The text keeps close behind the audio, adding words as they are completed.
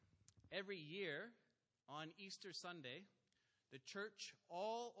Every year on Easter Sunday, the church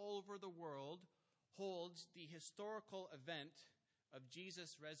all over the world holds the historical event of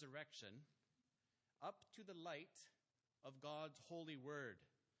Jesus' resurrection up to the light of God's holy word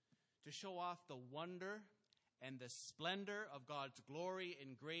to show off the wonder and the splendor of God's glory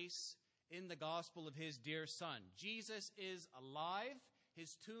and grace in the gospel of his dear Son. Jesus is alive.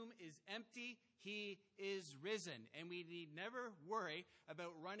 His tomb is empty. He is risen. And we need never worry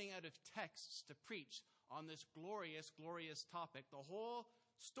about running out of texts to preach on this glorious, glorious topic. The whole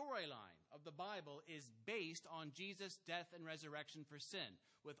storyline of the Bible is based on Jesus' death and resurrection for sin,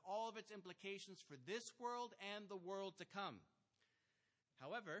 with all of its implications for this world and the world to come.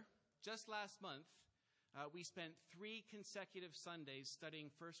 However, just last month, we spent 3 consecutive Sundays studying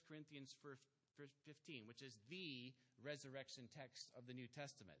 1 Corinthians 15, which is the resurrection text of the New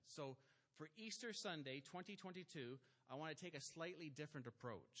Testament. So for Easter Sunday 2022, I want to take a slightly different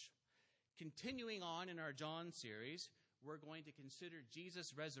approach. Continuing on in our John series, we're going to consider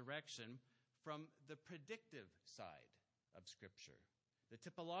Jesus' resurrection from the predictive side of Scripture, the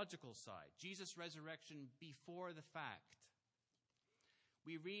typological side, Jesus' resurrection before the fact.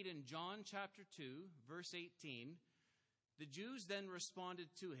 We read in John chapter 2, verse 18, "The Jews then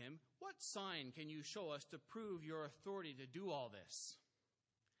responded to him, 'What sign can you show us to prove your authority to do all this?'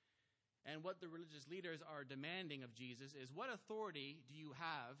 And what the religious leaders are demanding of Jesus is, 'What authority do you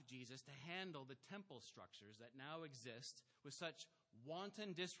have, Jesus, to handle the temple structures that now exist with such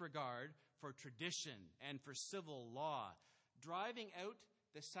wanton disregard for tradition and for civil law, driving out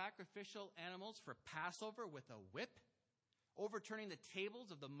the sacrificial animals for Passover with a whip, overturning the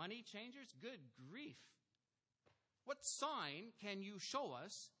tables of the money changers? Good grief. What sign can you show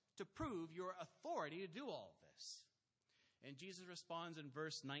us to prove your authority to do all this?' And Jesus responds in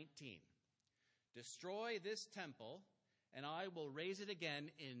verse 19, 'Destroy this temple, and I will raise it again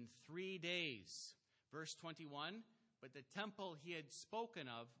in 3 days.' Verse 21, 'But the temple he had spoken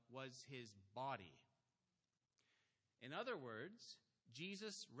of was his body.' In other words,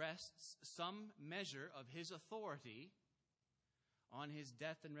 Jesus rests some measure of his authority on his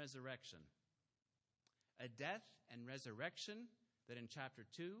death and resurrection. A death and resurrection that in chapter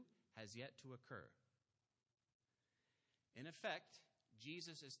 2 has yet to occur. In effect,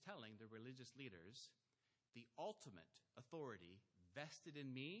 Jesus is telling the religious leaders, the ultimate authority vested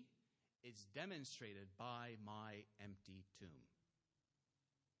in me is demonstrated by my empty tomb.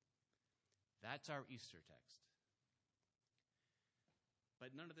 That's our Easter text.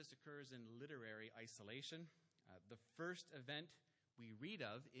 But none of this occurs in literary isolation. The first event we read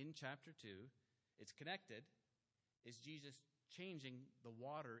of in chapter 2, it's connected, is Jesus changing the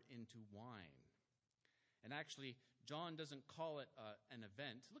water into wine. And actually, John doesn't call it an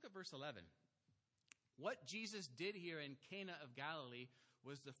event. Look at verse 11. What Jesus did here in Cana of Galilee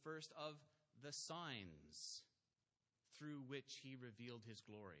was the first of the signs through which he revealed his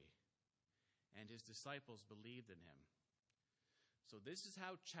glory. And his disciples believed in him. So this is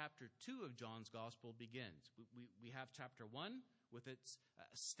how chapter 2 of John's Gospel begins. We have chapter 1 with its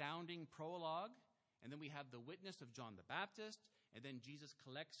astounding prologue, and then we have the witness of John the Baptist, and then Jesus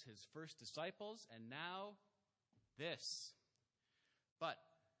collects his first disciples, and now this. But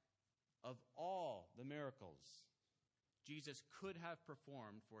of all the miracles Jesus could have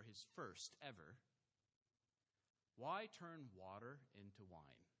performed for his first ever, why turn water into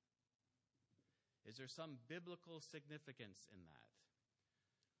wine? Is there some biblical significance in that?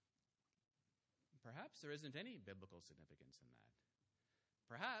 Perhaps there isn't any biblical significance in that.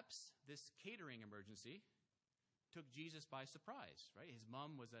 Perhaps this catering emergency took Jesus by surprise, right? His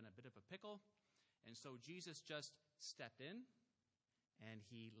mom was in a bit of a pickle, and so Jesus just stepped in, and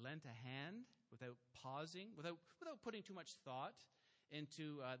he lent a hand without pausing, without putting too much thought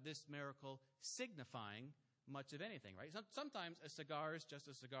into this miracle signifying much of anything, right? Sometimes a cigar is just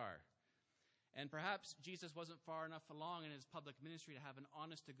a cigar. And perhaps Jesus wasn't far enough along in his public ministry to have an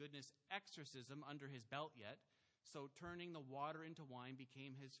honest-to-goodness exorcism under his belt yet, so turning the water into wine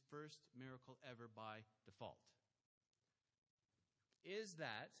became his first miracle ever by default. Is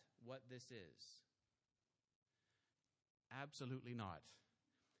that what this is? Absolutely not.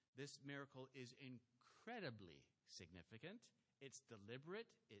 This miracle is incredibly significant. It's deliberate.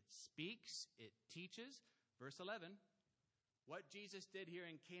 It speaks. It teaches. Verse 11, what Jesus did here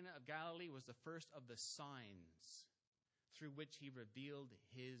in Cana of Galilee was the first of the signs through which he revealed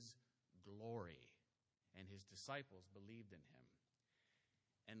his glory, and his disciples believed in him.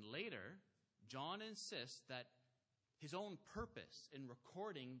 And later, John insists that his own purpose in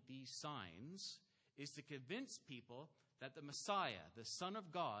recording these signs is to convince people that the Messiah, the Son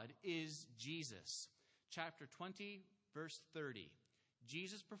of God, is Jesus. Chapter 20, verse 30.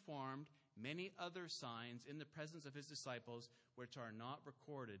 Jesus performed many other signs in the presence of his disciples which are not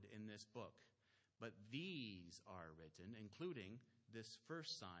recorded in this book. But these are written, including this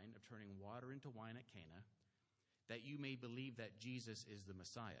first sign of turning water into wine at Cana, that you may believe that Jesus is the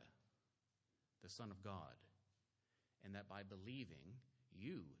Messiah, the Son of God, and that by believing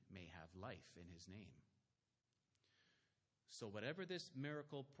you may have life in his name. So whatever this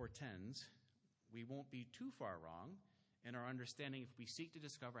miracle portends, we won't be too far wrong in our understanding if we seek to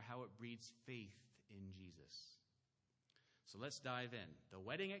discover how it breeds faith in Jesus. So let's dive in. The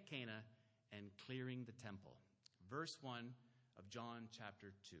wedding at Cana and clearing the temple. Verse 1 of John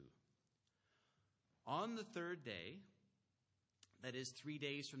chapter 2. On the third day, that is 3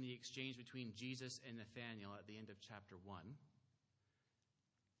 days from the exchange between Jesus and Nathanael at the end of chapter 1,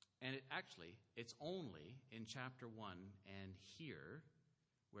 and it's only in chapter 1 and here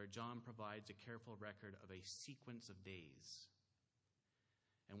where John provides a careful record of a sequence of days.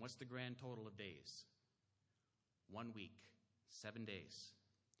 And what's the grand total of days? 1 week, 7 days.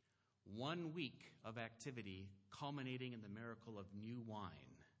 1 week of activity culminating in the miracle of new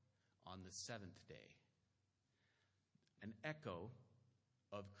wine on the seventh day. An echo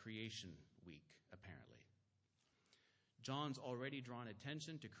of creation week, apparently. John's already drawn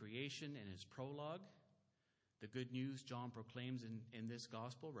attention to creation in his prologue. The good news John proclaims in this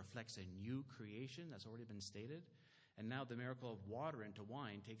gospel reflects a new creation that's already been stated. And now the miracle of water into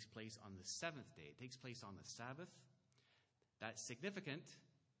wine takes place on the seventh day. It takes place on the Sabbath. That's significant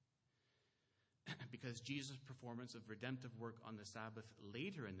because Jesus' performance of redemptive work on the Sabbath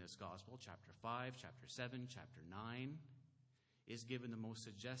later in this gospel, chapter 5, chapter 7, chapter 9, is given the most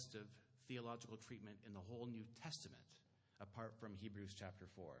suggestive theological treatment in the whole New Testament, apart from Hebrews chapter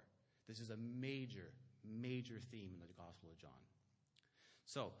 4. This is a major theme in the Gospel of John.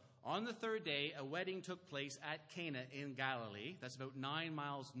 So, on the third day, a wedding took place at Cana in Galilee. That's about 9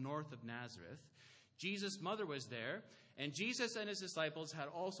 miles north of Nazareth. Jesus' mother was there, and Jesus and his disciples had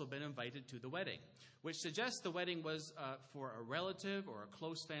also been invited to the wedding, which suggests the wedding was for a relative or a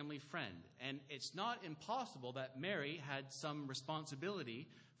close family friend. And it's not impossible that Mary had some responsibility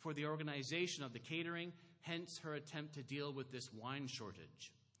for the organization of the catering, hence her attempt to deal with this wine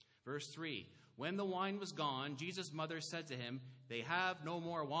shortage. Verse 3, when the wine was gone, Jesus' mother said to him, "They have no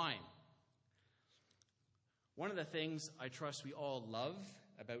more wine." One of the things I trust we all love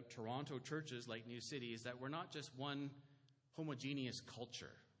about Toronto churches like New City is that we're not just one homogeneous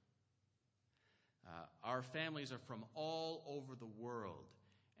culture. Our families are from all over the world.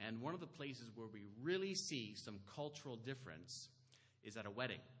 And one of the places where we really see some cultural difference is at a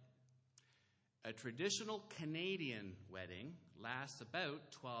wedding. A traditional Canadian wedding lasts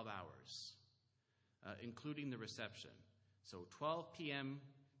about 12 hours, including the reception. So 12 p.m.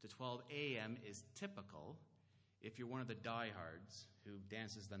 to 12 a.m. is typical if you're one of the diehards who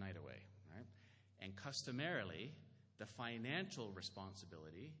dances the night away, right? And customarily, the financial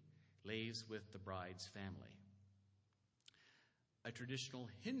responsibility lays with the bride's family. A traditional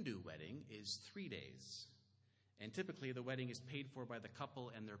Hindu wedding is 3 days, and typically the wedding is paid for by the couple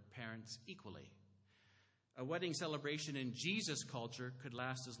and their parents equally. A wedding celebration in Jesus' culture could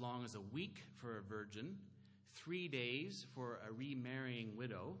last as long as a week for a virgin, 3 days for a remarrying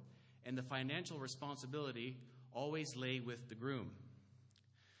widow, and the financial responsibility always lay with the groom.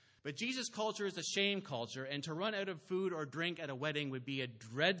 But Jesus' culture is a shame culture, and to run out of food or drink at a wedding would be a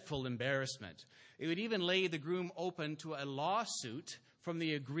dreadful embarrassment. It would even lay the groom open to a lawsuit from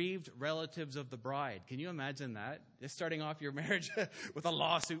the aggrieved relatives of the bride. Can you imagine that? Just starting off your marriage with a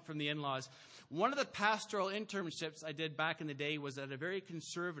lawsuit from the in-laws. One of the pastoral internships I did back in the day was at a very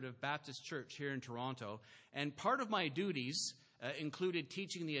conservative Baptist church here in Toronto, and part of my duties included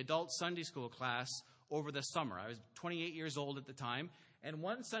teaching the adult Sunday school class over the summer. I was 28 years old at the time, and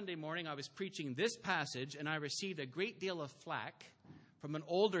one Sunday morning I was preaching this passage, and I received a great deal of flack from an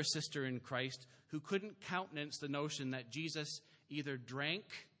older sister in Christ who couldn't countenance the notion that Jesus either drank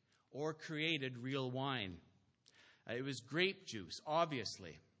or created real wine. It was grape juice,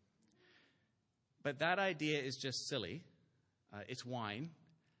 obviously. But that idea is just silly. It's wine.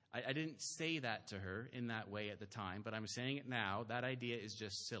 I didn't say that to her in that way at the time, but I'm saying it now. That idea is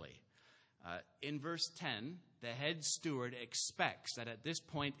just silly. In verse 10, the head steward expects that at this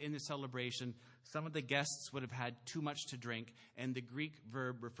point in the celebration, some of the guests would have had too much to drink, and the Greek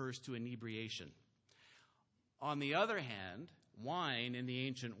verb refers to inebriation. On the other hand, wine in the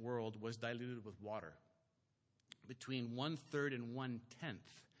ancient world was diluted with water, between 1/3 and 1/10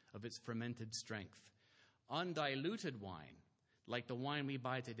 of its fermented strength. Undiluted wine, like the wine we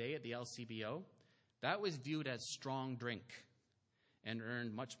buy today at the LCBO, that was viewed as strong drink and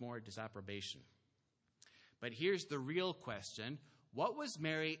earned much more disapprobation. But here's the real question. What was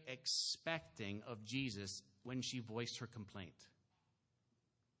Mary expecting of Jesus when she voiced her complaint?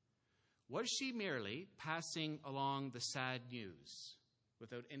 Was she merely passing along the sad news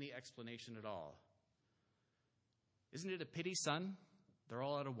without any explanation at all? Isn't it a pity, son? They're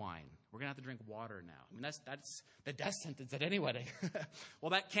all out of wine. We're going to have to drink water now. I mean, that's the death sentence at any wedding. Well,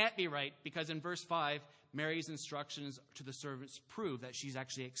 that can't be right, because in verse 5, Mary's instructions to the servants prove that she's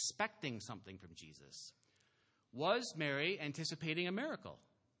actually expecting something from Jesus. Was Mary anticipating a miracle?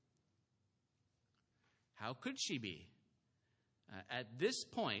 How could she be? At this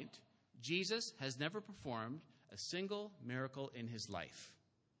point, Jesus has never performed a single miracle in his life.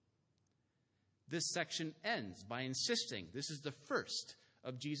 This section ends by insisting this is the first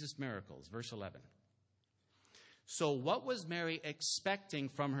of Jesus' miracles. Verse 11. So what was Mary expecting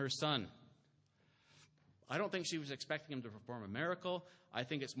from her son? I don't think she was expecting him to perform a miracle. I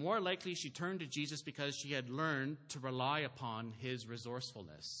think it's more likely she turned to Jesus because she had learned to rely upon his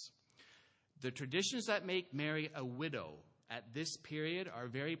resourcefulness. The traditions that make Mary a widow at this period are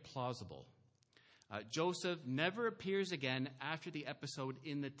very plausible. Joseph never appears again after the episode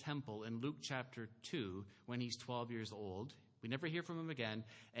in the temple in Luke chapter 2 when he's 12 years old. We never hear from him again.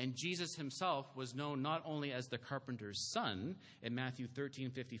 And Jesus himself was known not only as the carpenter's son in Matthew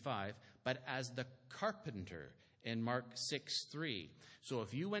 13:55, but as the carpenter in Mark 6:3. So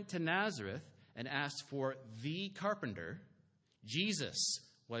if you went to Nazareth and asked for the carpenter, Jesus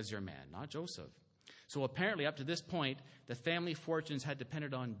was your man, not Joseph. So apparently, up to this point, the family fortunes had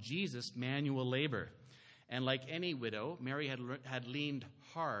depended on Jesus' manual labor. And like any widow, Mary had leaned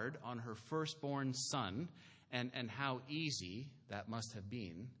hard on her firstborn son, and how easy that must have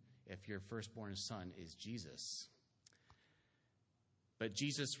been if your firstborn son is Jesus. But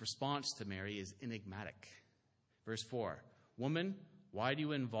Jesus' response to Mary is enigmatic. Verse 4, "Woman, why do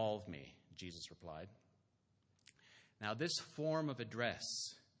you involve me?" Jesus replied. Now, this form of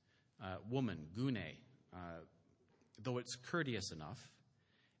address, woman, gune, though it's courteous enough,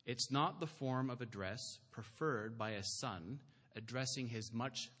 it's not the form of address preferred by a son addressing his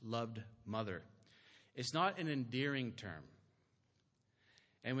much-loved mother. It's not an endearing term.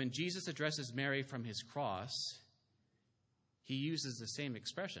 And when Jesus addresses Mary from his cross, he uses the same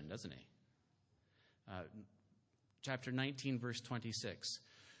expression, doesn't he? Chapter 19, verse 26.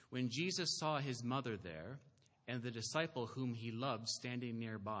 When Jesus saw his mother there and the disciple whom he loved standing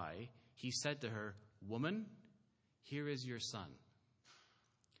nearby, he said to her, "Woman, here is your son."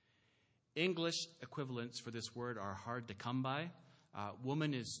 English equivalents for this word are hard to come by.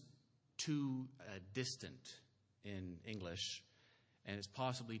 Woman is too distant in English, and it's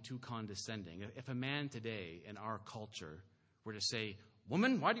possibly too condescending. If a man today in our culture were to say,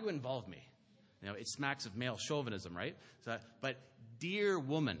 "Woman, why do you involve me?" It smacks of male chauvinism, right? But "dear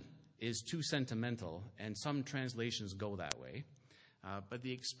woman" is too sentimental, and some translations go that way. But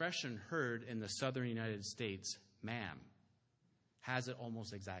the expression heard in the southern United States, "ma'am," has it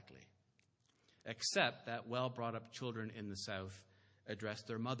almost exactly. Except that well-brought-up children in the South address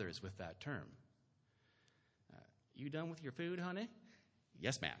their mothers with that term. "You done with your food, honey?"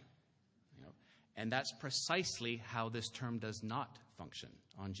 "Yes, ma'am." And that's precisely how this term does not function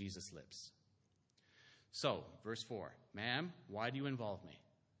on Jesus' lips. So, verse 4, "Ma'am, why do you involve me?"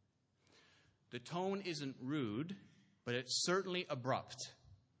 The tone isn't rude, but it's certainly abrupt.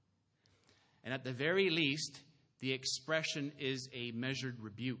 And at the very least, the expression is a measured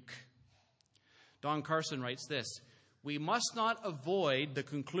rebuke. Don Carson writes this: "We must not avoid the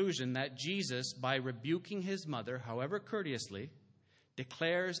conclusion that Jesus, by rebuking his mother, however courteously,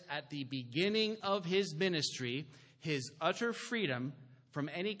 declares at the beginning of his ministry his utter freedom from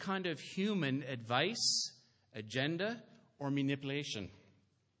any kind of human advice, agenda, or manipulation.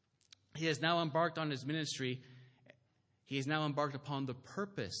 He has now embarked on his ministry. He has now embarked upon the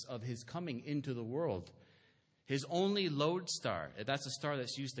purpose of his coming into the world. His only lodestar, that's a star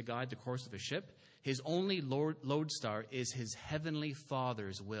that's used to guide the course of a ship, his only lodestar is his heavenly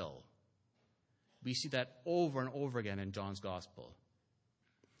Father's will." We see that over and over again in John's Gospel.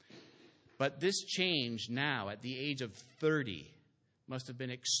 But this change now at the age of 30 must have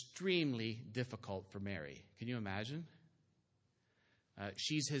been extremely difficult for Mary. Can you imagine?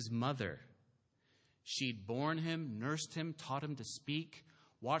 She's his mother. She'd borne him, nursed him, taught him to speak,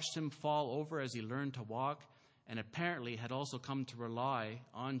 watched him fall over as he learned to walk, and apparently had also come to rely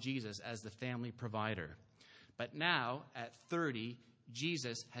on Jesus as the family provider. But now, at 30,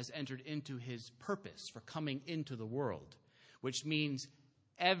 Jesus has entered into his purpose for coming into the world, which means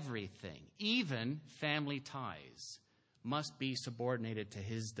everything, even family ties, must be subordinated to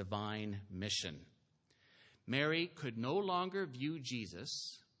his divine mission. Mary could no longer view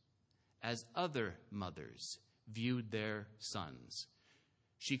Jesus as other mothers viewed their sons.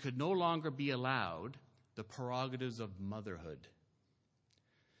 She could no longer be allowed the prerogatives of motherhood.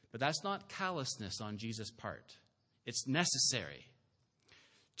 But that's not callousness on Jesus' part. It's necessary.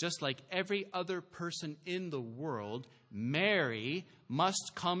 Just like every other person in the world, Mary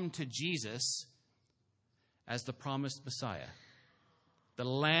must come to Jesus as the promised Messiah, the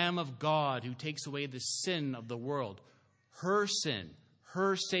Lamb of God who takes away the sin of the world, her sin,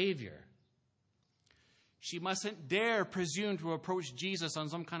 her Savior. She mustn't dare presume to approach Jesus on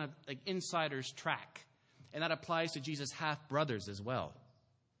some kind of insider's track. And that applies to Jesus' half-brothers as well.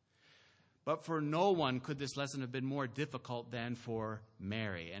 But for no one could this lesson have been more difficult than for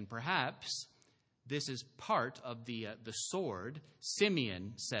Mary. And perhaps this is part of the sword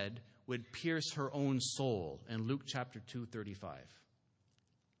Simeon said would pierce her own soul in Luke chapter 2:35.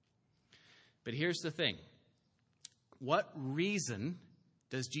 But here's the thing. What reason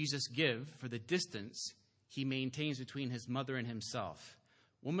does Jesus give for the distance he maintains between his mother and himself?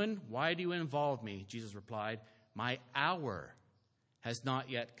 "Woman, why do you involve me?" Jesus replied. "My hour has not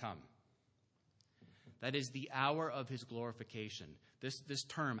yet come." That is the hour of his glorification. This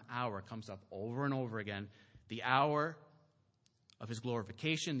term, hour, comes up over and over again. The hour of his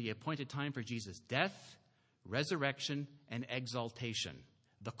glorification, the appointed time for Jesus' death, resurrection, and exaltation.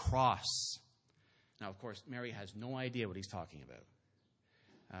 The cross. Now, of course, Mary has no idea what he's talking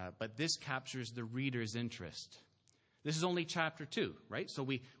about. But this captures the reader's interest. This is only chapter 2, right? So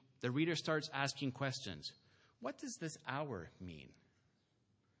the reader starts asking questions. What does this hour mean?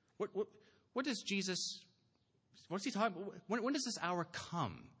 What does Jesus, what's he talking about? When does this hour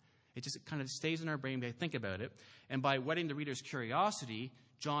come? It just kind of stays in our brain to think about it. And by whetting the reader's curiosity,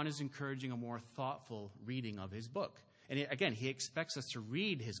 John is encouraging a more thoughtful reading of his book. And again, he expects us to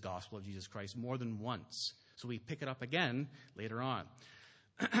read his gospel of Jesus Christ more than once. So we pick it up again later on.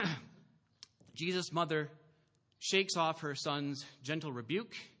 Jesus' mother shakes off her son's gentle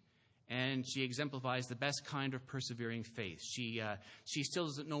rebuke, and she exemplifies the best kind of persevering faith. She still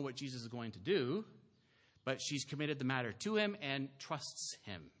doesn't know what Jesus is going to do, but she's committed the matter to him and trusts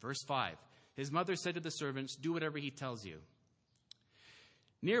him. Verse 5, his mother said to the servants, "Do whatever he tells you."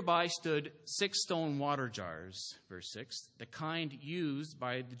 Nearby stood 6 stone water jars, verse 6, the kind used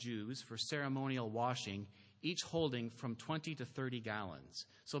by the Jews for ceremonial washing, each holding from 20 to 30 gallons.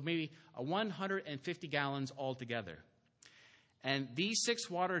 So maybe 150 gallons altogether. And these 6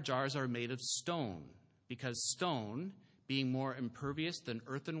 water jars are made of stone, because stone, being more impervious than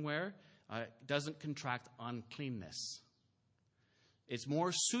earthenware, doesn't contract uncleanness. It's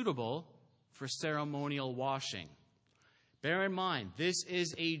more suitable for ceremonial washing. Bear in mind, this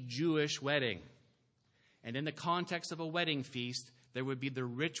is a Jewish wedding. And in the context of a wedding feast, there would be the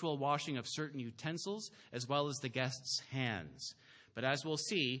ritual washing of certain utensils as well as the guests' hands. But as we'll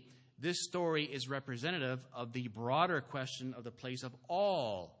see, this story is representative of the broader question of the place of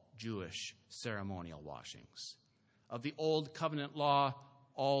all Jewish ceremonial washings, of the Old Covenant law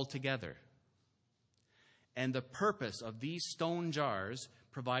altogether. And the purpose of these stone jars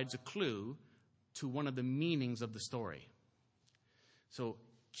provides a clue to one of the meanings of the story. So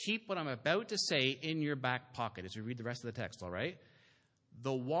keep what I'm about to say in your back pocket as we read the rest of the text, all right?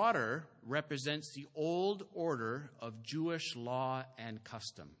 The water represents the old order of Jewish law and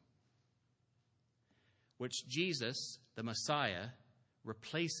custom, which Jesus, the Messiah,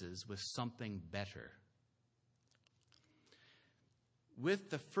 replaces with something better. With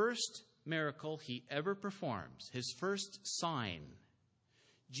the first miracle he ever performs, his first sign,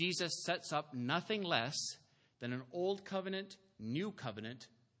 Jesus sets up nothing less than an old covenant, new covenant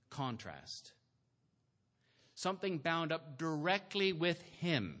contrast. Something bound up directly with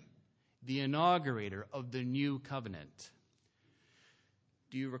him, the inaugurator of the new covenant.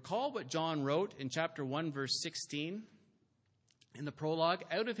 Do you recall what John wrote in chapter 1, verse 16? In the prologue,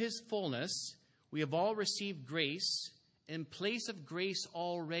 "Out of his fullness we have all received grace in place of grace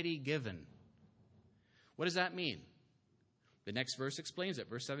already given." What does that mean? The next verse explains it,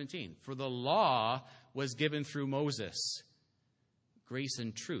 verse 17. "For the law was given through Moses. Grace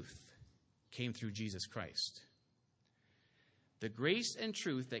and truth came through Jesus Christ." The grace and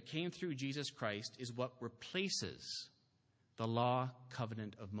truth that came through Jesus Christ is what replaces the law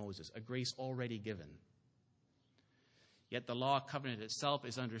covenant of Moses, a grace already given. Yet the law covenant itself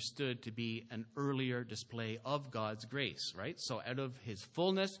is understood to be an earlier display of God's grace, right? So out of his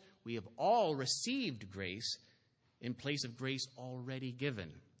fullness, we have all received grace in place of grace already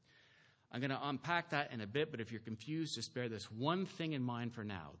given. I'm going to unpack that in a bit, but if you're confused, just bear this one thing in mind for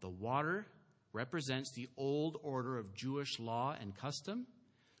now. The water represents the old order of Jewish law and custom,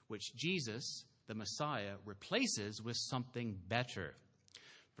 which Jesus, the Messiah, replaces with something better.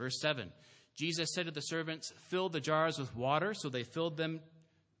 Verse 7, Jesus said to the servants, "Fill the jars with water," so they filled them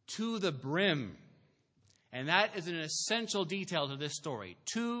to the brim. And that is an essential detail to this story,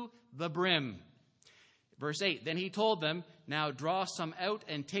 to the brim. Verse 8, then he told them, "Now draw some out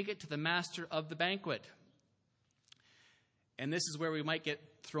and take it to the master of the banquet." And this is where we might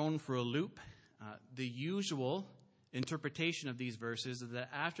get thrown for a loop. The usual interpretation of these verses is that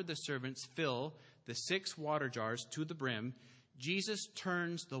after the servants fill the 6 water jars to the brim, Jesus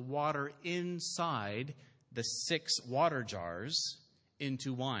turns the water inside the 6 water jars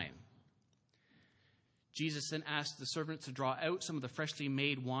into wine. Jesus then asked the servants to draw out some of the freshly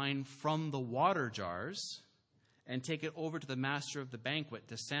made wine from the water jars and take it over to the master of the banquet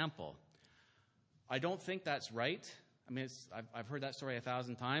to sample. I don't think that's right. I mean, I've heard that story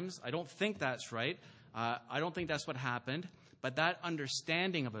 1,000 times. I don't think that's right. I don't think that's what happened. But that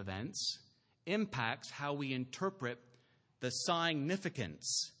understanding of events impacts how we interpret the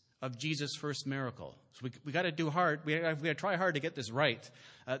significance of Jesus' first miracle. So we got to do hard. We got to try hard to get this right.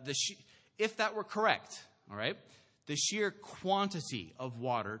 If that were correct, all right, the sheer quantity of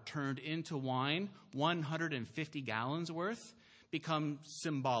water turned into wine, 150 gallons worth, becomes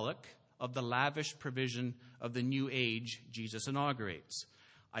symbolic of the lavish provision of the new age Jesus inaugurates.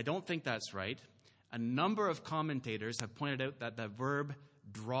 I don't think that's right. A number of commentators have pointed out that the verb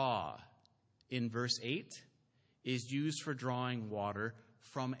draw in verse 8 is used for drawing water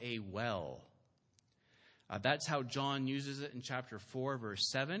from a well. That's how John uses it in chapter 4, verse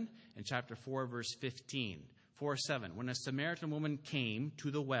 7, and chapter 4, verse 15. 4:7. When a Samaritan woman came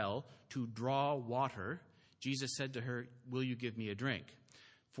to the well to draw water, Jesus said to her, "Will you give me a drink?"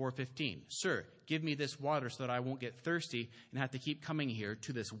 4:15. "Sir, give me this water so that I won't get thirsty and have to keep coming here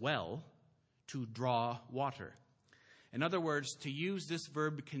to this well to draw water." In other words, to use this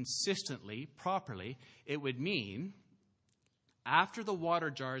verb consistently, properly, it would mean after the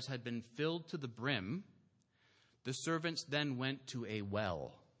water jars had been filled to the brim, the servants then went to a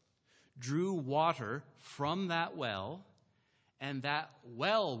well, drew water from that well, and that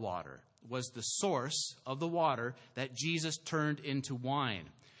well water was the source of the water that Jesus turned into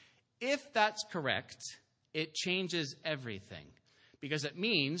wine. If that's correct, it changes everything, because it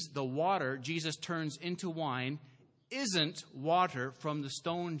means the water Jesus turns into wine isn't water from the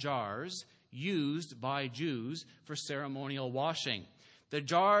stone jars used by Jews for ceremonial washing. The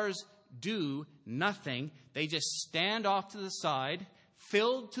jars do nothing. They just stand off to the side,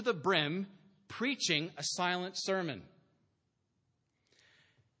 filled to the brim, preaching a silent sermon.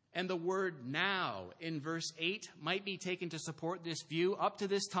 And the word "now" in verse 8 might be taken to support this view. Up to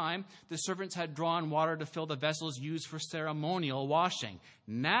this time, the servants had drawn water to fill the vessels used for ceremonial washing.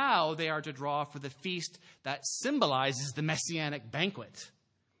 Now they are to draw for the feast that symbolizes the Messianic banquet.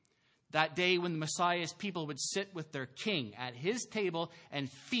 That day when the Messiah's people would sit with their king at his table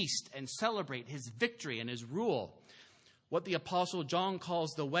and feast and celebrate his victory and his rule. What the Apostle John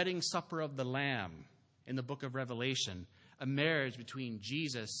calls the wedding supper of the Lamb in the book of Revelation, a marriage between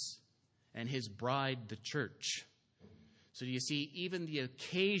Jesus and his bride, the church. So do you see, even the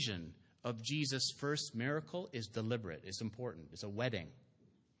occasion of Jesus' first miracle is deliberate, it's important, it's a wedding.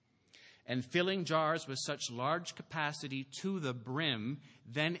 And filling jars with such large capacity to the brim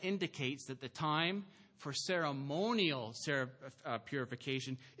then indicates that the time for ceremonial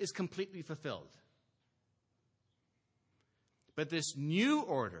purification is completely fulfilled. But this new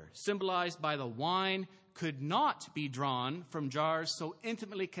order, symbolized by the wine, could not be drawn from jars so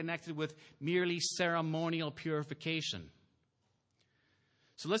intimately connected with merely ceremonial purification.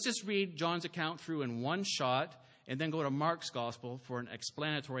 So let's just read John's account through in one shot and then go to Mark's gospel for an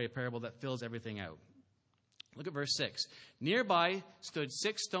explanatory parable that fills everything out. Look at verse 6. Nearby stood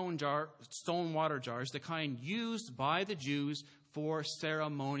 6 stone water jars, the kind used by the Jews for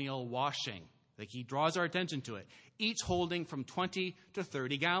ceremonial washing. Like, he draws our attention to it, each holding from 20 to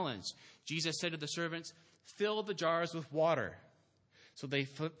 30 gallons. Jesus said to the servants, "Fill the jars with water." So they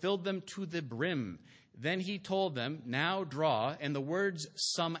filled them to the brim. Then he told them, "Now draw," and the words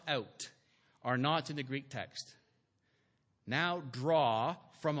 "some out" are not in the Greek text. Now draw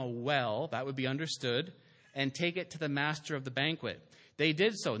from a well, that would be understood, and take it to the master of the banquet. They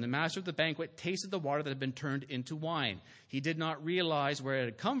did so, and the master of the banquet tasted the water that had been turned into wine. He did not realize where it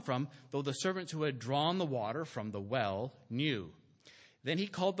had come from, though the servants who had drawn the water from the well knew. Then he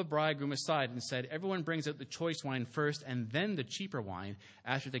called the bridegroom aside and said, "Everyone brings out the choice wine first, and then the cheaper wine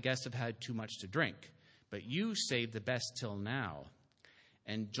after the guests have had too much to drink. But you saved the best till now."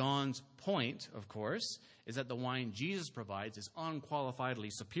 And John's point, of course, is that the wine Jesus provides is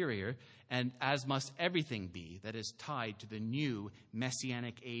unqualifiedly superior, and as must everything be that is tied to the new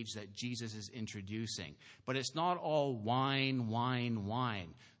messianic age that Jesus is introducing. But it's not all wine, wine,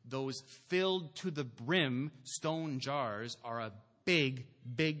 wine. those filled to the brim stone jars are a big,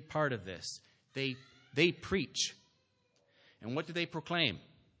 big part of this. They preach. And what do they proclaim?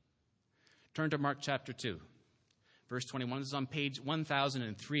 Turn to Mark chapter 2, verse 21. This is on page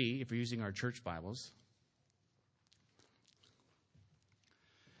 1003 if you're using our church Bibles.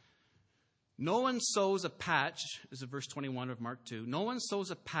 No one sews a patch, this is verse 21 of Mark 2, no one sews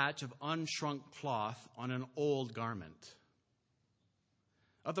a patch of unshrunk cloth on an old garment.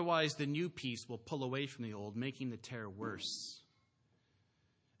 Otherwise, the new piece will pull away from the old, making the tear worse.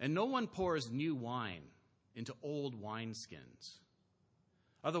 And no one pours new wine into old wineskins.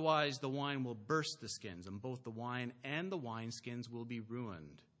 Otherwise, the wine will burst the skins, and both the wine and the wineskins will be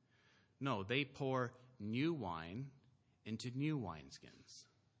ruined. No, they pour new wine into new wineskins.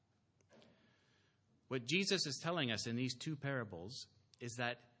 What Jesus is telling us in these two parables is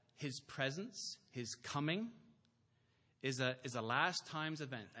that his presence, his coming, is a last times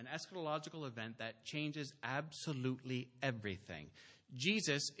event, an eschatological event that changes absolutely everything.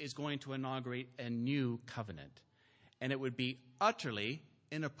 Jesus is going to inaugurate a new covenant, and it would be utterly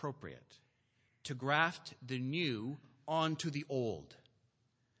inappropriate to graft the new onto the old,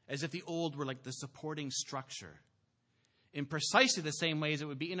 as if the old were like the supporting structure. In precisely the same way as it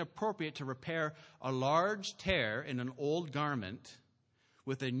would be inappropriate to repair a large tear in an old garment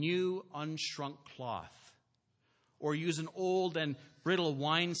with a new unshrunk cloth, or use an old and brittle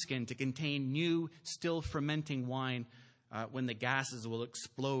wineskin to contain new, still fermenting wine when the gases will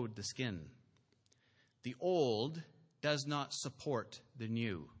explode the skin. The old does not support the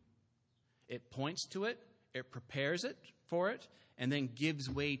new. It points to it, it prepares it for it, and then gives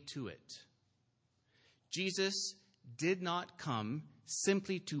way to it. Jesus did not come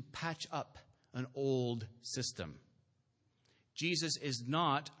simply to patch up an old system. Jesus is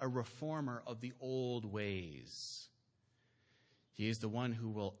not a reformer of the old ways. He is the one who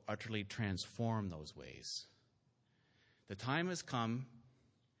will utterly transform those ways. The time has come.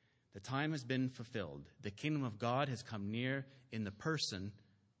 The time has been fulfilled. The kingdom of God has come near in the person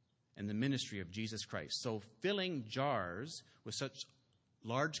and the ministry of Jesus Christ. So filling jars with such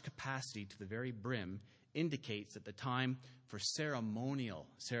large capacity to the very brim indicates that the time for ceremonial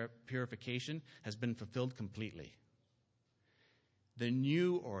purification has been fulfilled completely. The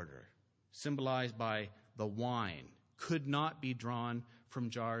new order, symbolized by the wine, could not be drawn from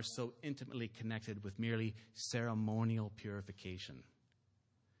jars so intimately connected with merely ceremonial purification.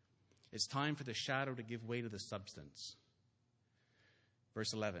 It's time for the shadow to give way to the substance.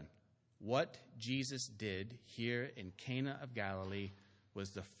 Verse 11. What Jesus did here in Cana of Galilee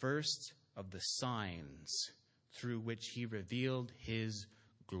was the first of the signs through which he revealed his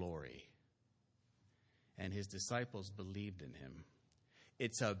glory. And his disciples believed in him.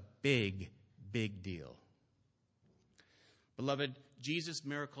 It's a big, big deal. Beloved, Jesus'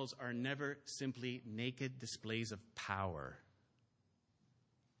 miracles are never simply naked displays of power.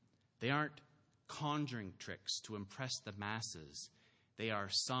 They aren't conjuring tricks to impress the masses. They are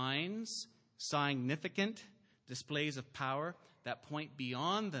signs, significant displays of power that point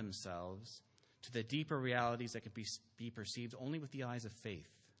beyond themselves to the deeper realities that can be perceived only with the eyes of faith.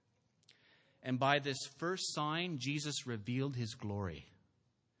 And by this first sign, Jesus revealed his glory,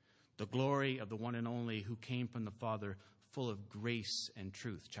 the glory of the one and only who came from the Father, full of grace and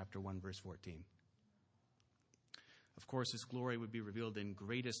truth, chapter 1, verse 14. Of course, his glory would be revealed in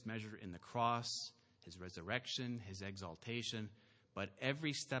greatest measure in the cross, his resurrection, his exaltation, but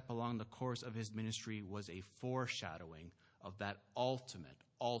every step along the course of his ministry was a foreshadowing of that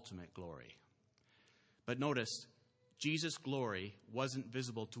ultimate glory. But notice, Jesus' glory wasn't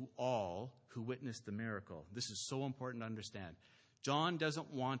visible to all who witnessed the miracle. This is so important to understand. John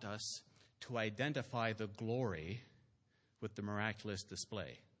doesn't want us to identify the glory with the miraculous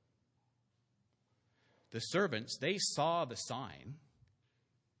display. The servants, they saw the sign,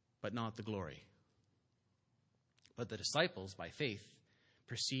 but not the glory. But the disciples, by faith,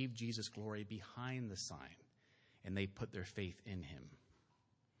 perceived Jesus' glory behind the sign, and they put their faith in him.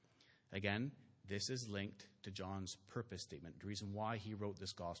 Again, this is linked to John's purpose statement, the reason why he wrote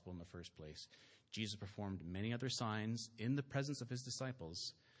this gospel in the first place. Jesus performed many other signs in the presence of his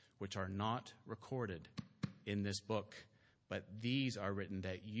disciples, which are not recorded in this book, but these are written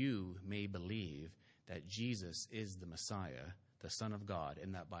that you may believe that Jesus is the Messiah, the Son of God,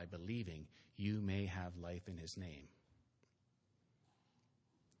 and that by believing you may have life in his name.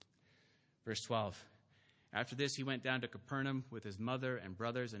 Verse 12. After this, he went down to Capernaum with his mother and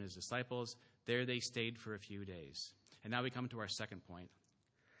brothers and his disciples. There they stayed for a few days. And now we come to our second point.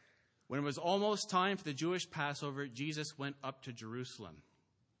 When it was almost time for the Jewish Passover, Jesus went up to Jerusalem.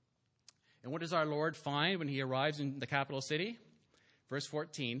 And what does our Lord find when he arrives in the capital city? Verse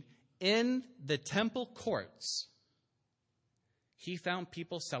 14, in the temple courts, he found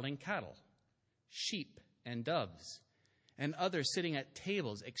people selling cattle, sheep, and doves, and others sitting at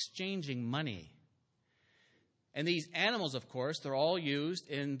tables exchanging money. And these animals, of course, they're all used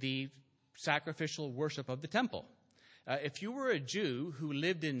in the sacrificial worship of the temple. If you were a Jew who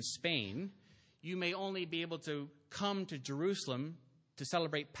lived in Spain, you may only be able to come to Jerusalem to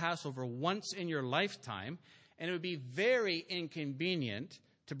celebrate Passover once in your lifetime, and it would be very inconvenient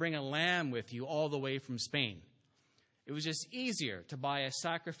to bring a lamb with you all the way from Spain. It was just easier to buy a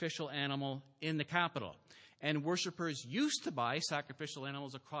sacrificial animal in the capital. And worshipers used to buy sacrificial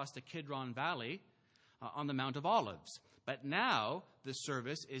animals across the Kidron Valley on the Mount of Olives. But now the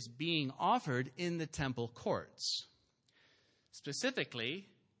service is being offered in the temple courts, specifically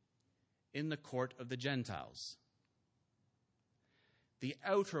in the court of the Gentiles, the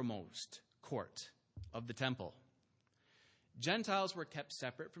outermost court of the temple. Gentiles were kept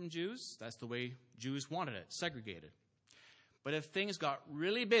separate from Jews. That's the way Jews wanted it, segregated. But if things got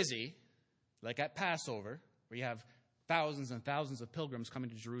really busy, like at Passover, where you have thousands and thousands of pilgrims coming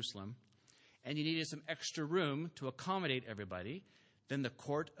to Jerusalem, and you needed some extra room to accommodate everybody, then the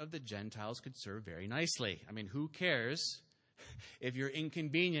court of the Gentiles could serve very nicely. I mean, who cares if you're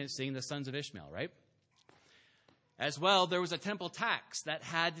inconveniencing the sons of Ishmael, right? As well, there was a temple tax that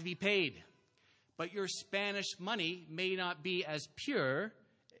had to be paid. But your Spanish money may not be as pure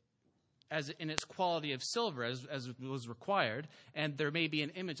as in its quality of silver as was required, and there may be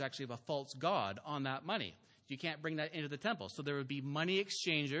an image actually of a false god on that money. You can't bring that into the temple. So there would be money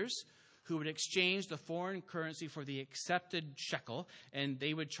exchangers who would exchange the foreign currency for the accepted shekel, and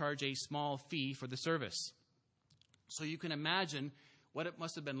they would charge a small fee for the service. So you can imagine what it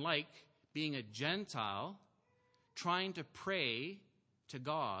must have been like being a Gentile trying to pray to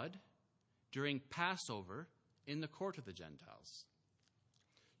God during Passover in the court of the Gentiles.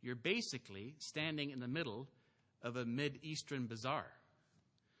 You're basically standing in the middle of a Mid-Eastern bazaar,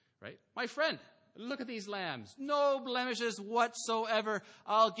 right? My friend, look at these lambs. No blemishes whatsoever.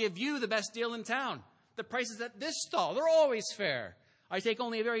 I'll give you the best deal in town. The prices at this stall, they're always fair. I take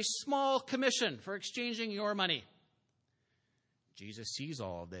only a very small commission for exchanging your money. Jesus sees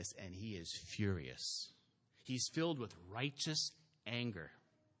all of this, and he is furious. He's filled with righteous anger.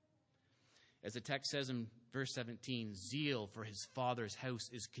 As the text says in verse 17, zeal for his father's house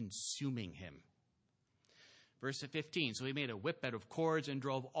is consuming him. Verse 15, so he made a whip out of cords and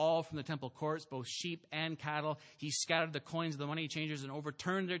drove all from the temple courts, both sheep and cattle. He scattered the coins of the money changers and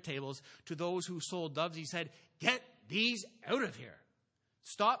overturned their tables. To those who sold doves, he said, get these out of here.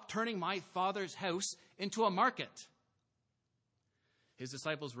 Stop turning my father's house into a market. His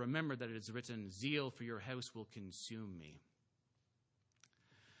disciples remembered that it is written, zeal for your house will consume me.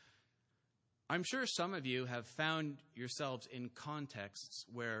 I'm sure some of you have found yourselves in contexts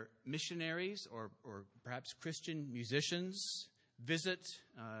where missionaries or perhaps Christian musicians visit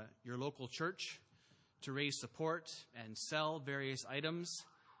your local church to raise support and sell various items,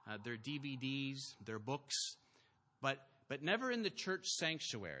 their DVDs, their books, but never in the church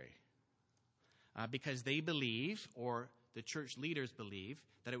sanctuary because they believe, or the church leaders believe,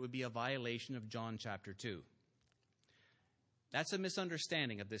 that it would be a violation of John chapter 2. That's a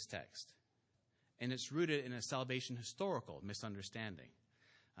misunderstanding of this text. And it's rooted in a salvation historical misunderstanding.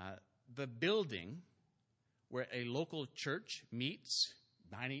 The building where a local church meets,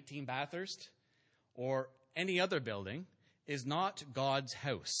 918 Bathurst, or any other building, is not God's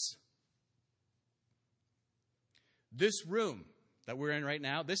house. This room that we're in right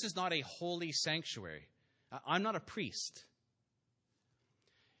now, this is not a holy sanctuary. I'm not a priest.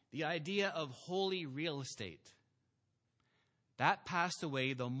 The idea of holy real estate, that passed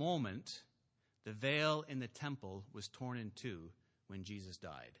away the moment the veil in the temple was torn in two when Jesus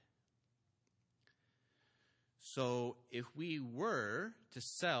died. So if we were to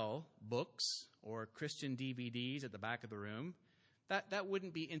sell books or Christian DVDs at the back of the room, that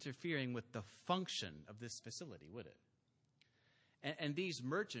wouldn't be interfering with the function of this facility, would it? And these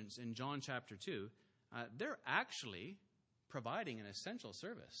merchants in John chapter 2, they're actually providing an essential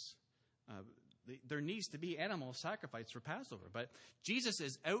service. There needs to be animal sacrifice for Passover, but Jesus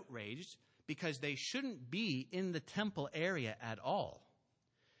is outraged because they shouldn't be in the temple area at all.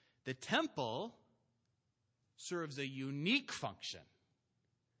 The temple serves a unique function.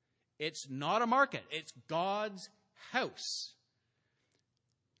 It's not a market. It's God's house.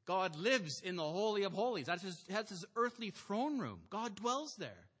 God lives in the Holy of Holies. That's his earthly throne room. God dwells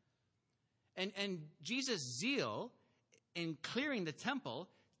there. And Jesus' zeal in clearing the temple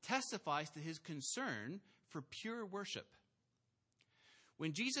testifies to his concern for pure worship.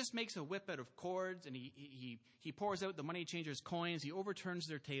 When Jesus makes a whip out of cords and he pours out the money changers' coins, he overturns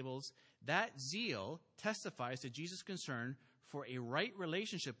their tables, that zeal testifies to Jesus' concern for a right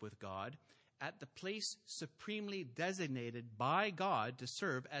relationship with God at the place supremely designated by God to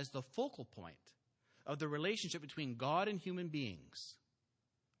serve as the focal point of the relationship between God and human beings.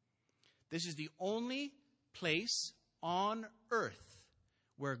 This is the only place on earth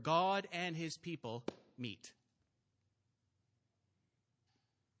where God and his people meet.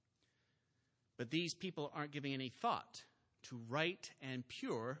 But these people aren't giving any thought to right and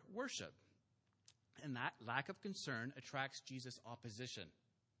pure worship. And that lack of concern attracts Jesus' opposition.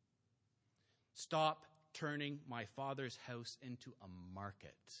 Stop turning my Father's house into a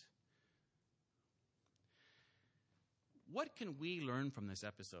market. What can we learn from this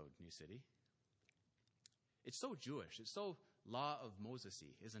episode, New City? It's so Jewish. It's so Law of Moses-y,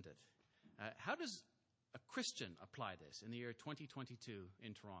 isn't it? How does a Christian apply this in the year 2022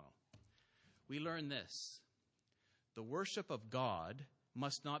 in Toronto? We learn this: the worship of God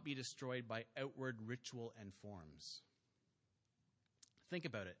must not be destroyed by outward ritual and forms. Think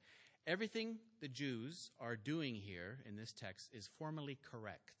about it. Everything the Jews are doing here in this text is formally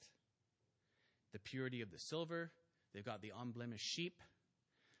correct. The purity of the silver, they've got the unblemished sheep,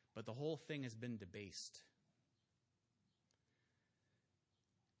 but the whole thing has been debased.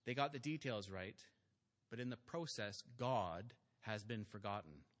 They got the details right, but in the process, God has been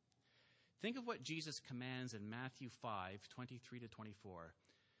forgotten. Think of what Jesus commands in Matthew 5:23-24.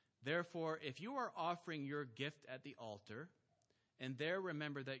 Therefore, if you are offering your gift at the altar, and there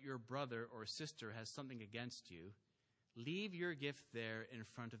remember that your brother or sister has something against you, leave your gift there in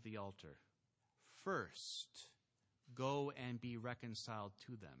front of the altar. First, go and be reconciled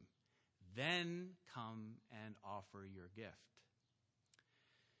to them. Then come and offer your gift.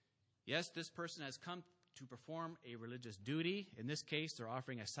 Yes, this person has come to perform a religious duty. In this case, they're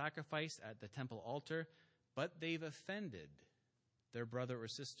offering a sacrifice at the temple altar, but they've offended their brother or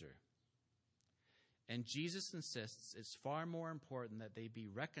sister. And Jesus insists it's far more important that they be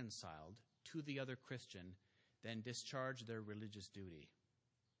reconciled to the other Christian than discharge their religious duty.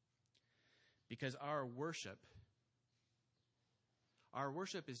 Because our worship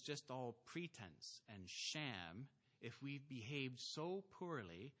is just all pretense and sham if we've behaved so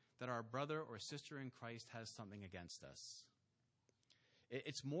poorly that our brother or sister in Christ has something against us.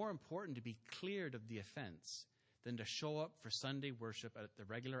 It's more important to be cleared of the offense than to show up for Sunday worship at the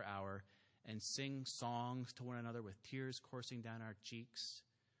regular hour and sing songs to one another with tears coursing down our cheeks,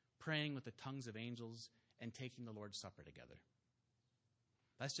 praying with the tongues of angels, and taking the Lord's Supper together.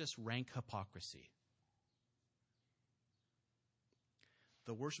 That's just rank hypocrisy.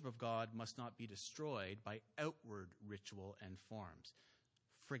 The worship of God must not be destroyed by outward ritual and forms.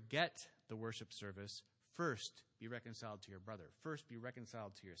 Forget the worship service. First, be reconciled to your brother. First, be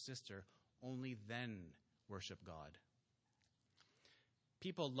reconciled to your sister. Only then worship God.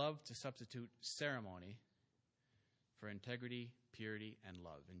 People love to substitute ceremony for integrity, purity, and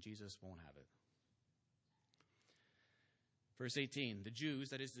love, and Jesus won't have it. Verse 18, the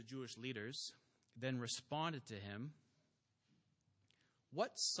Jews, that is the Jewish leaders, then responded to him,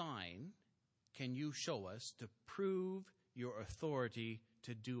 "What sign can you show us to prove your authority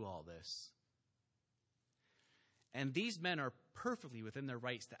to do all this?" And these men are perfectly within their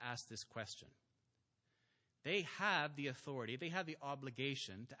rights to ask this question. They have the authority, they have the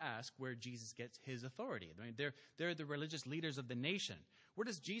obligation to ask where Jesus gets his authority. I mean, they're the religious leaders of the nation. Where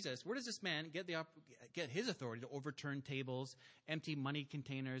does this man get his authority to overturn tables, empty money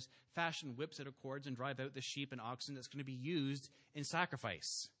containers, fashion whips out of cords, and drive out the sheep and oxen that's going to be used in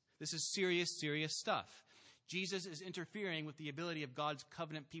sacrifice? This is serious, serious stuff. Jesus is interfering with the ability of God's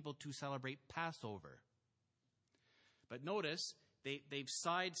covenant people to celebrate Passover. But notice, they've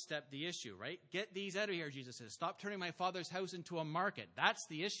sidestepped the issue, right? Get these out of here, Jesus says. Stop turning my Father's house into a market. That's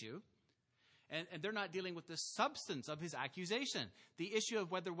the issue. And they're not dealing with the substance of his accusation. The issue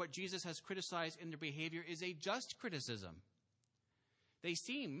of whether what Jesus has criticized in their behavior is a just criticism. They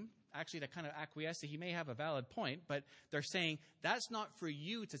seem actually to kind of acquiesce that he may have a valid point, but they're saying, that's not for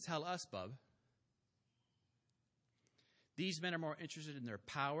you to tell us, bub. These men are more interested in their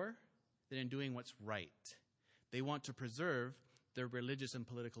power than in doing what's right. They want to preserve their religious and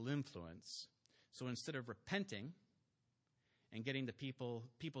political influence. So instead of repenting and getting the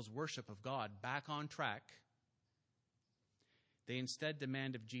people's worship of God back on track, they instead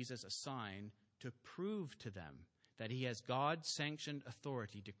demand of Jesus a sign to prove to them that he has God-sanctioned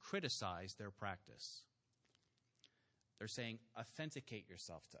authority to criticize their practice. They're saying, authenticate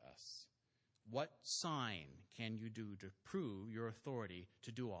yourself to us. What sign can you do to prove your authority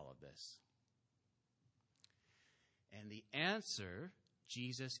to do all of this? And the answer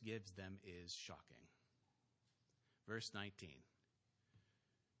Jesus gives them is shocking. Verse 19.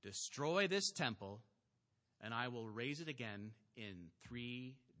 Destroy this temple, and I will raise it again in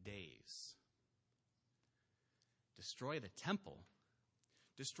 3 days. Destroy the temple.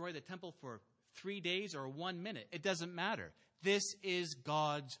 Destroy the temple for 3 days or 1 minute. It doesn't matter. This is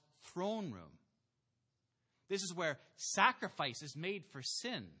God's throne room. This is where sacrifice is made for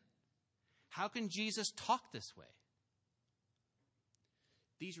sin. How can Jesus talk this way?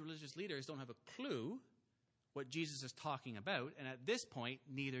 These religious leaders don't have a clue what Jesus is talking about, and at this point,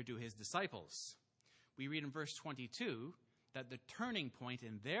 neither do his disciples. We read in verse 22 that the turning point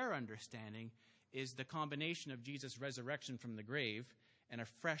in their understanding is the combination of Jesus' resurrection from the grave and a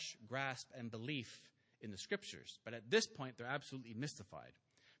fresh grasp and belief in the scriptures. But at this point, they're absolutely mystified.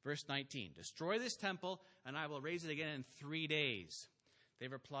 Verse 19, destroy this temple, and I will raise it again in 3 days. They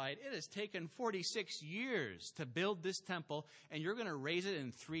replied, it has taken 46 years to build this temple, and you're going to raise it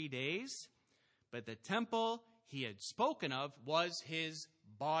in 3 days? But the temple he had spoken of was his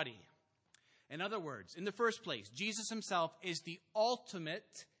body. In other words, in the first place, Jesus himself is the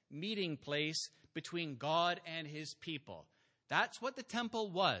ultimate meeting place between God and his people. That's what the temple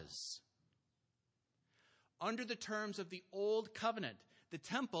was. Under the terms of the Old Covenant, the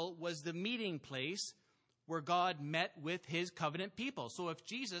temple was the meeting place where God met with his covenant people. So if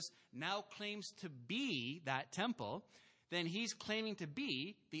Jesus now claims to be that temple, then he's claiming to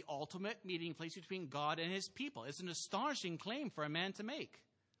be the ultimate meeting place between God and his people. It's an astonishing claim for a man to make.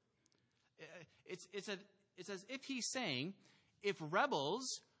 It's as if he's saying, if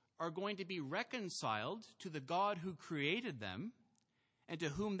rebels are going to be reconciled to the God who created them and to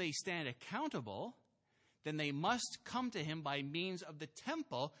whom they stand accountable, then they must come to him by means of the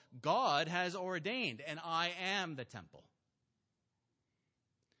temple God has ordained, and I am the temple.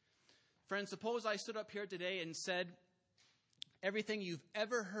 Friends, suppose I stood up here today and said, everything you've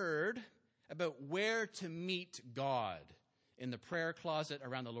ever heard about where to meet God, in the prayer closet,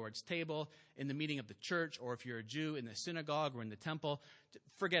 around the Lord's table, in the meeting of the church, or if you're a Jew, in the synagogue or in the temple,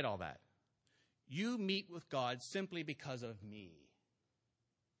 forget all that. You meet with God simply because of me.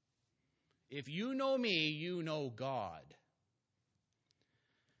 If you know me, you know God.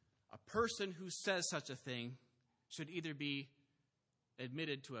 A person who says such a thing should either be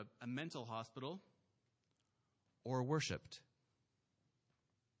admitted to a mental hospital or worshipped.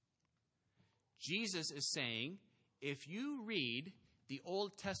 Jesus is saying, if you read the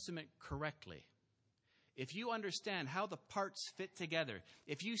Old Testament correctly, if you understand how the parts fit together,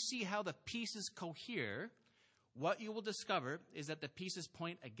 if you see how the pieces cohere, what you will discover is that the pieces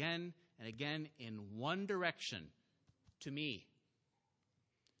point again and again in one direction, to me.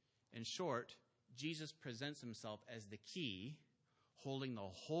 In short, Jesus presents himself as the key holding the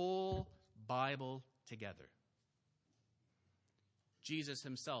whole Bible together. Jesus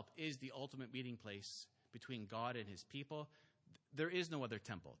himself is the ultimate meeting place between God and his people. There is no other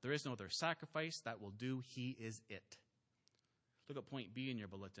temple. There is no other sacrifice that will do. He is it. Look at point B in your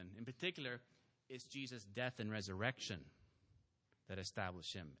bulletin. In particular, it's Jesus' death and resurrection that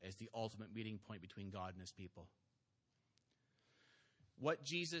establish him as the ultimate meeting point between God and his people. What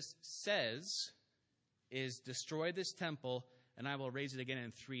Jesus says is, destroy this temple and I will raise it again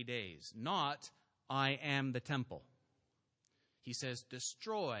in 3 days. Not, I am the temple. He says,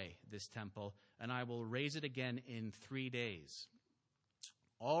 destroy this temple and I will raise it again in 3 days.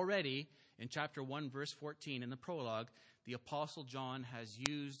 Already in chapter 1, verse 14, in the prologue, the Apostle John has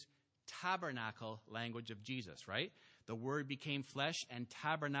used tabernacle language of Jesus, right? The Word became flesh and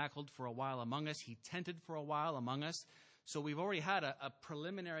tabernacled for a while among us. He tented for a while among us. So we've already had a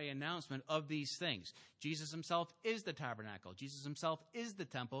preliminary announcement of these things. Jesus himself is the tabernacle. Jesus himself is the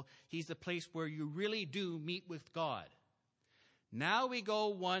temple. He's the place where you really do meet with God. Now we go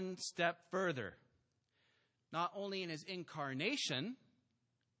one step further. Not only in his incarnation,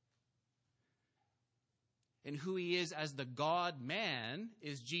 in who he is as the God-man,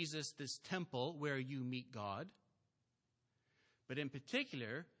 is Jesus this temple where you meet God. But in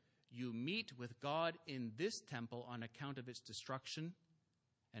particular, you meet with God in this temple on account of its destruction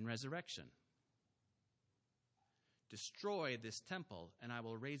and resurrection. Destroy this temple, and I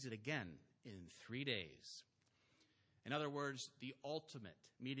will raise it again in 3 days. In other words, the ultimate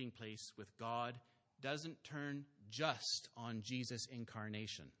meeting place with God doesn't turn just on Jesus'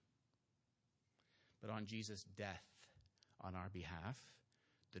 incarnation, but on Jesus' death on our behalf,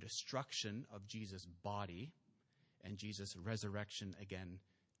 the destruction of Jesus' body, and Jesus' resurrection again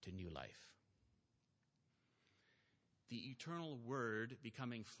to new life. The eternal Word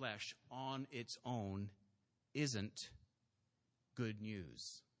becoming flesh on its own isn't good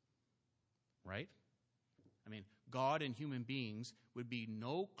news, right? I mean, God and human beings would be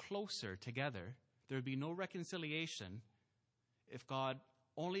no closer together. There would be no reconciliation if God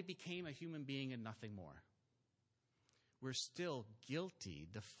only became a human being and nothing more. We're still guilty,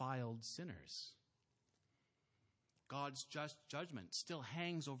 defiled sinners. God's just judgment still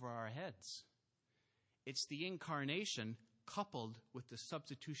hangs over our heads. It's the incarnation coupled with the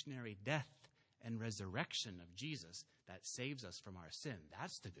substitutionary death and resurrection of Jesus that saves us from our sin.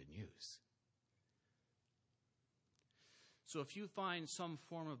 That's the good news. So if you find some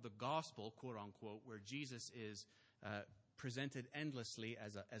form of the gospel, quote unquote, where Jesus is presented endlessly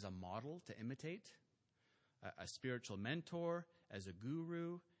as a model to imitate, a spiritual mentor, as a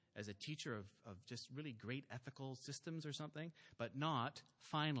guru, as a teacher of just really great ethical systems or something, but not,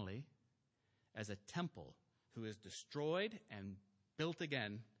 finally, as a temple who is destroyed and built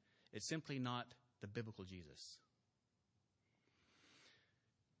again, it's simply not the biblical Jesus.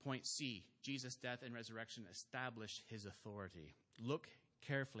 Point C, Jesus' death and resurrection establish his authority. Look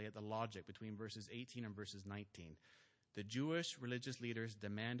carefully at the logic between verses 18 and verses 19. The Jewish religious leaders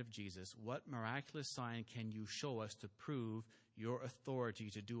demand of Jesus, what miraculous sign can you show us to prove your authority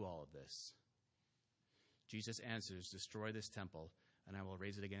to do all of this? Jesus answers, destroy this temple, and I will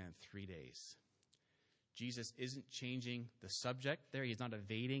raise it again in 3 days. Jesus isn't changing the subject there. He's not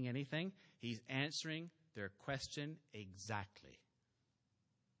evading anything. He's answering their question exactly.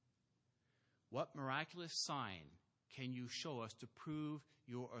 What miraculous sign can you show us to prove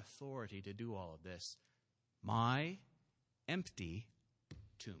your authority to do all of this? My empty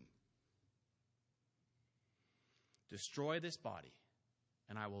tomb. Destroy this body,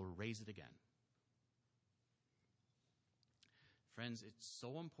 and I will raise it again. Friends, it's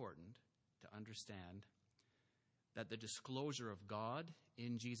so important to understand that the disclosure of God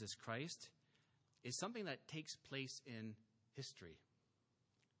in Jesus Christ is something that takes place in history.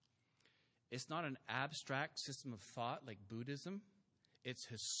 It's not an abstract system of thought like Buddhism. It's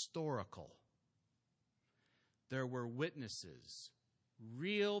historical. There were witnesses,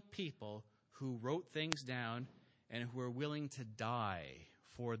 real people who wrote things down and who were willing to die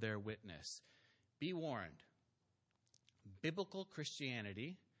for their witness. Be warned, biblical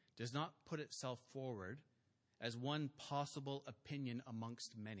Christianity does not put itself forward as one possible opinion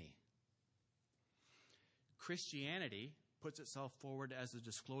amongst many. Christianity puts itself forward as the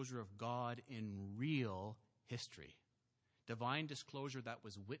disclosure of God in real history, divine disclosure that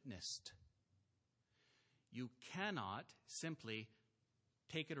was witnessed. You cannot simply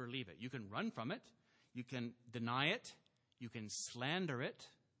take it or leave it. You can run from it, you can deny it, you can slander it,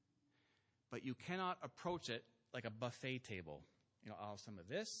 but you cannot approach it like a buffet table. I'll have some of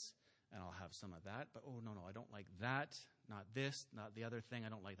this, and I'll have some of that, but no, I don't like that, not this, not the other thing, I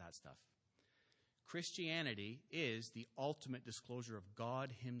don't like that stuff. Christianity is the ultimate disclosure of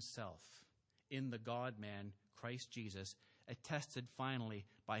God himself in the God-man, Christ Jesus, attested finally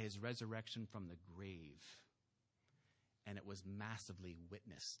by his resurrection from the grave. And it was massively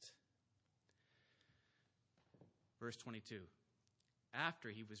witnessed. Verse 22. After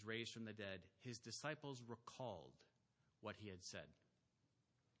he was raised from the dead, his disciples recalled what he had said.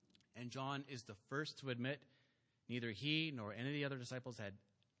 And John is the first to admit neither he nor any of the other disciples had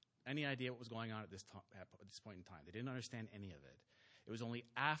any idea what was going on at this point in time. They didn't understand any of it. It was only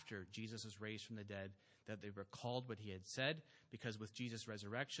after Jesus was raised from the dead that they recalled what he had said, because with Jesus'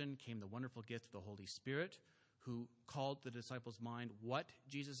 resurrection came the wonderful gift of the Holy Spirit, who called the disciples' mind what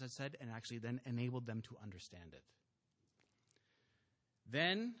Jesus had said and actually then enabled them to understand it.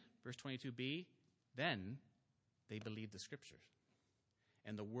 Then, verse 22b, then they believed the scriptures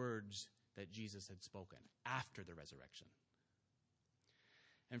and the words that Jesus had spoken after the resurrection.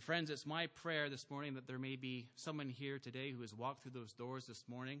 And friends, it's my prayer this morning that there may be someone here today who has walked through those doors this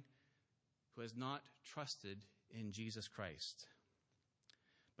morning who has not trusted in Jesus Christ,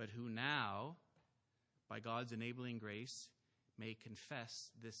 but who now, by God's enabling grace, may confess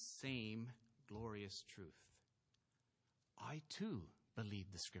this same glorious truth. I too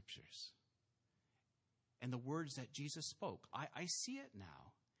believe the scriptures and the words that Jesus spoke. I see it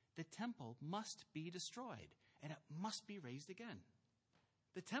now. The temple must be destroyed and it must be raised again.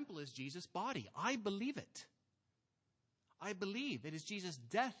 The temple is Jesus' body. I believe it. I believe it is Jesus'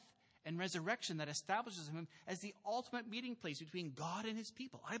 death and resurrection that establishes him as the ultimate meeting place between God and his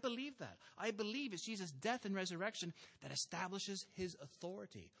people. I believe that. I believe it's Jesus' death and resurrection that establishes his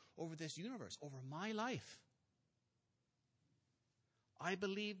authority over this universe, over my life. I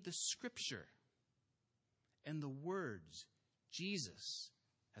believe the scripture and the words Jesus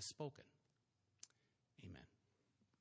has spoken. Amen.